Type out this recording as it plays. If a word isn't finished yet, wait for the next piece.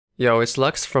Yo, it's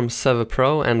Lux from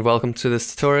Server.pro and welcome to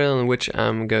this tutorial in which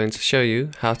I'm going to show you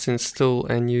how to install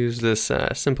and use this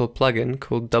simple plugin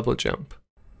called Double Jump.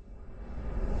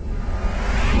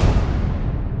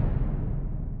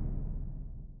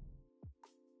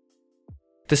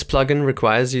 This plugin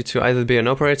requires you to either be an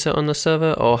operator on the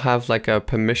server or have like a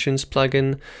permissions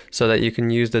plugin so that you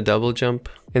can use the double jump.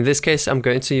 In this case, I'm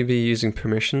going to be using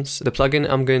permissions. The plugin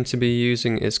I'm going to be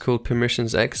using is called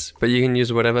Permissions X, but you can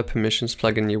use whatever permissions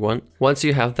plugin you want. Once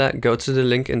you have that, go to the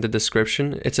link in the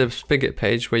description. It's a Spigot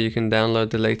page where you can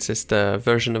download the latest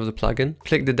version of the plugin.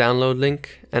 Click the download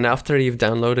link, and after you've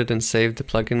downloaded and saved the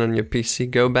plugin on your PC,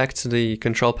 go back to the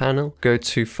control panel, go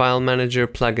to File Manager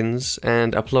Plugins,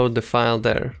 and upload the file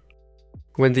there.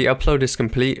 When the upload is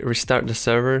complete, restart the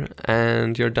server,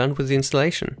 and you're done with the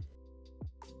installation.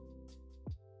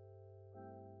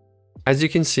 As you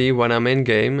can see, when I'm in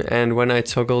game and when I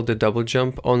toggle the double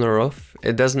jump on or off,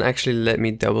 it doesn't actually let me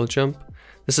double jump.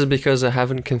 This is because I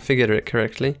haven't configured it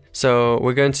correctly. So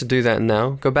we're going to do that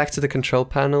now. Go back to the control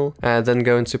panel, then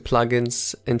go into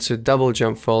plugins, into double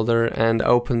jump folder and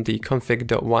open the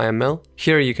config.yml.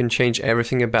 Here you can change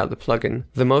everything about the plugin.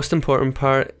 The most important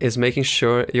part is making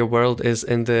sure your world is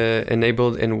in the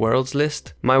enabled in worlds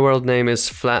list. My world name is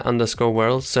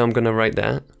flat_world, so I'm gonna write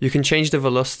that. You can change the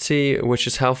velocity, which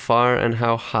is how far and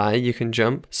how high you can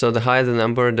jump. So the higher the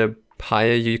number, the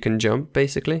higher you can jump,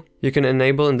 basically. You can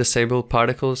enable and disable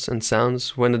particles and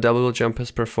sounds when the double jump is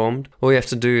performed. All you have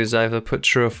to do is either put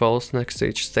true or false next to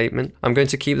each statement. I'm going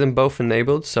to keep them both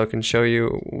enabled so I can show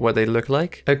you what they look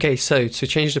like. Okay, so to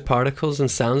change the particles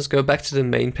and sounds, go back to the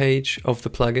main page of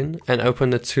the plugin and open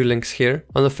the two links here.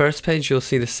 On the first page you'll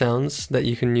see the sounds that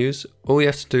you can use. All you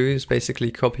have to do is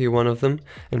basically copy one of them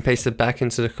and paste it back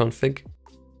into the config.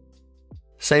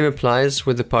 Same applies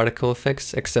with the particle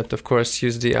effects, except of course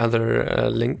use the other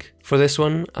link. For this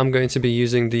one, I'm going to be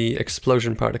using the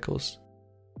explosion particles.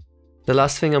 The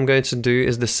last thing I'm going to do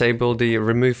is disable the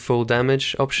remove full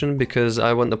damage option because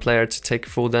I want the player to take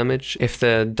full damage if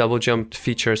the double jump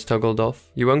feature is toggled off.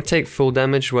 You won't take full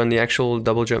damage when the actual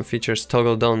double jump feature is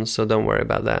toggled on, so don't worry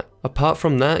about that. Apart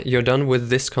from that, you're done with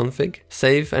this config.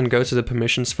 Save and go to the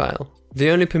permissions file. The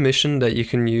only permission that you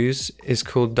can use is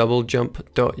called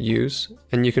doublejump.use,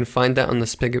 and you can find that on the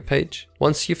Spigot page.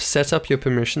 Once you've set up your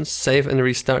permissions, save and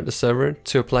restart the server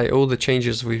to apply all the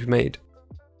changes we've made.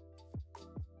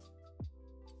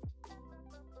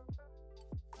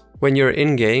 When you're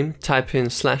in-game, type in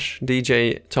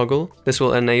 /DJ toggle. This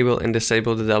will enable and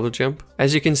disable the double jump.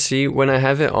 As you can see, when I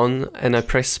have it on and I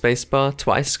press spacebar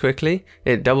twice quickly,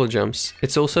 it double jumps.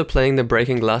 It's also playing the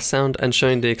breaking glass sound and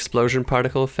showing the explosion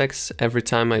particle effects every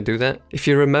time I do that. If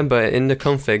you remember, in the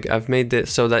config, I've made it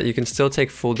so that you can still take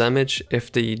full damage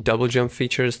if the double jump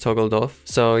feature is toggled off.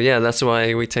 So yeah, that's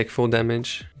why we take full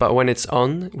damage. But when it's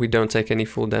on, we don't take any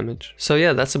full damage. So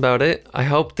yeah, that's about it. I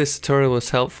hope this tutorial was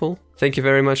helpful. Thank you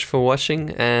very much for watching,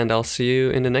 and I'll see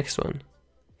you in the next one.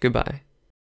 Goodbye.